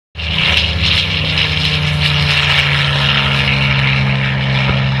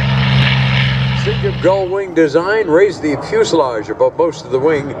gull wing design raised the fuselage above most of the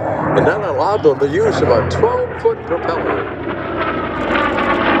wing, and that allowed them the use of a 12-foot propeller.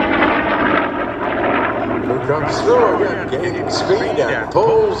 It comes through again, gaining speed and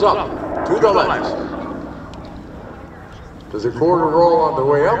pulls up to the left. Does a quarter roll on the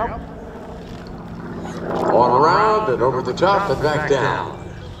way up, on around and over the top and back down.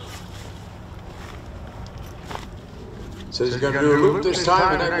 Says he's going to do a loop this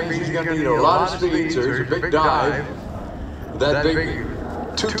time, and that means he's going to need a lot of speed, so there's a big dive. That big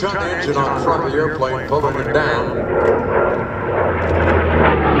 2-ton engine on the front of the airplane pulling it down.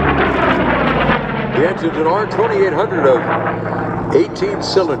 The engine's an R2800 of 18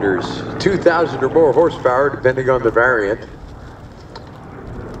 cylinders, 2,000 or more horsepower, depending on the variant.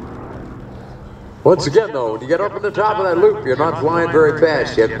 Once again, though, when you get up on the top of that loop, you're not flying very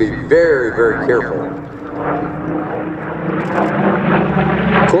fast. You have to be very, very careful.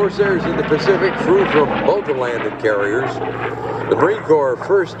 Corsairs in the Pacific flew from multi-landed carriers. The Marine Corps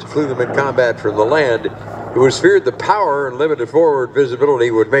first flew them in combat from the land. It was feared the power and limited forward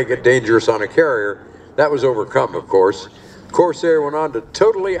visibility would make it dangerous on a carrier. That was overcome, of course. Corsair went on to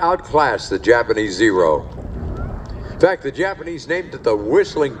totally outclass the Japanese Zero. In fact, the Japanese named it the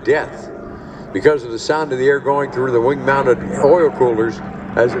Whistling Death because of the sound of the air going through the wing-mounted oil coolers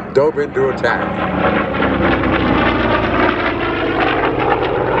as it dove into attack.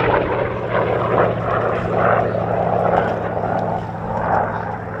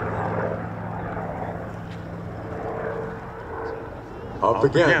 Up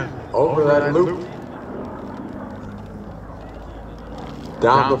again, over that loop.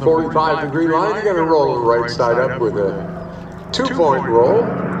 Down the 45-degree line, you're going to roll the right side up with a 2-point roll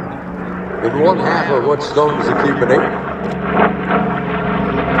in 1/2 of what's known as a Cuban 8.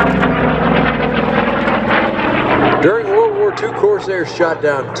 During World War II, Corsair shot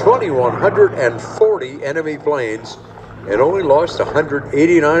down 2,140 enemy planes and only lost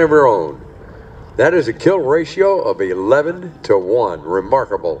 189 of their own. That is a kill ratio of 11 to 1.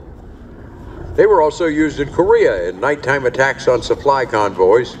 Remarkable. They were also used in Korea in nighttime attacks on supply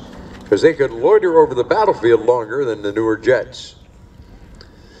convoys because they could loiter over the battlefield longer than the newer jets.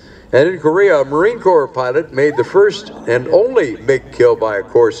 And in Korea, a Marine Corps pilot made the first and only MiG kill by a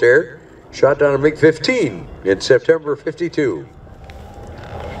Corsair, shot down a MiG-15 in September '52.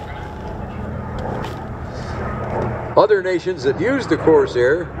 Other nations that used the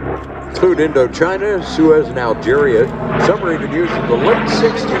Corsair include Indochina, Suez, and Algeria. Some were even used in the late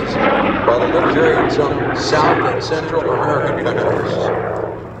 '60s by the military in some South and Central American countries.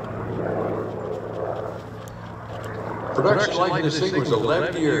 Production life in this thing was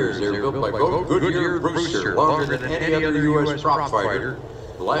 11 years. They were built by both Goodyear and Brewster, longer than any other U.S. prop fighter.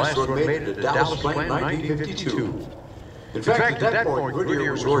 The last one made it to Dallas plant in 1952. In fact, at that point,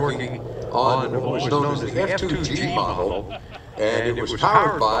 Goodyear was working on what was known as the F2G model, and it was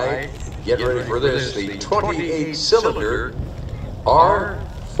powered by, get ready for this, the 28-cylinder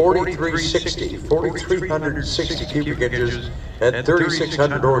R4360, 4,360 cubic inches, and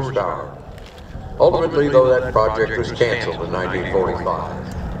 3,600 horsepower. Ultimately, though, that project was canceled in 1945.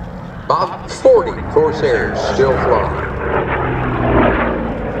 About 40 Corsairs still flying.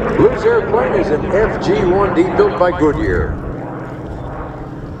 Blue's airplane is an FG-1D built by Goodyear.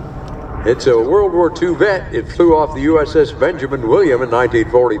 It's a World War II vet. It flew off the USS Benjamin William in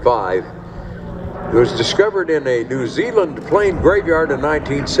 1945. It was discovered in a New Zealand plane graveyard in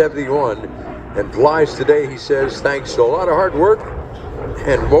 1971 and flies today, he says, thanks to a lot of hard work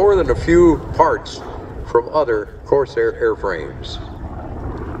and more than a few parts from other Corsair airframes.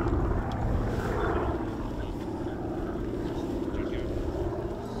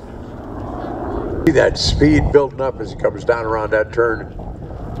 See that speed building up as it comes down around that turn.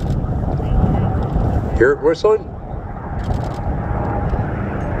 Hear it whistling?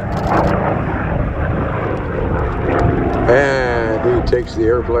 And he takes the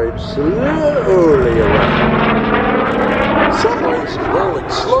airplane slowly around. In some ways, rolling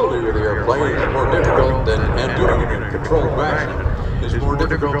slowly with the airplane is more difficult than, and doing it in a controlled fashion is more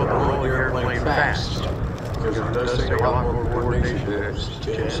difficult than rolling the airplane fast. Because it does take a lot more coordination to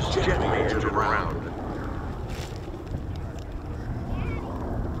just gently edge it around.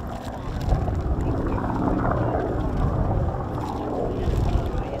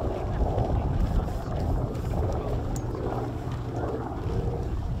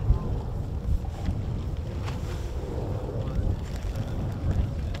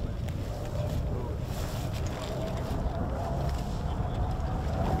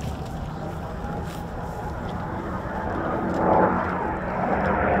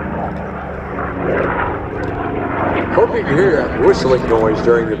 Now, you hear that whistling noise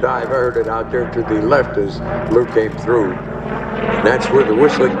during the dive. I heard it out there to the left as Lou came through. And that's where the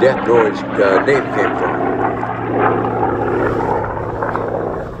whistling death noise name came from.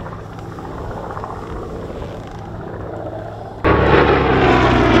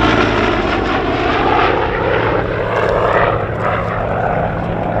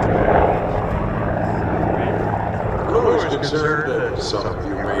 Concerned that some of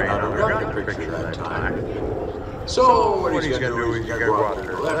you may not have gotten a picture that time. So what he's going to do is he's going to go out to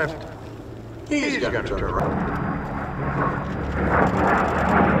the left. He's going to turn around.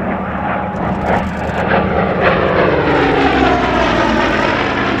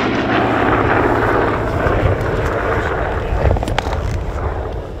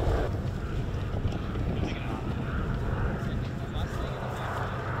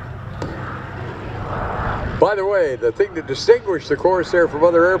 By the way, the thing that distinguished the Corsair from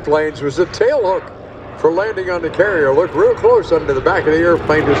other airplanes was the tail hook for landing on the carrier. Look real close under the back of the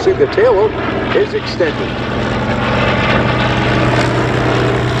airplane to see the tail hook is extended.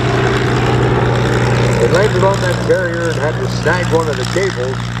 It landed on that carrier and had to snag one of the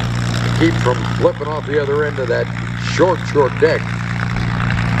cables to keep from flipping off the other end of that short deck.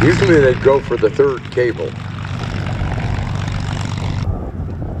 Usually they'd go for the third cable.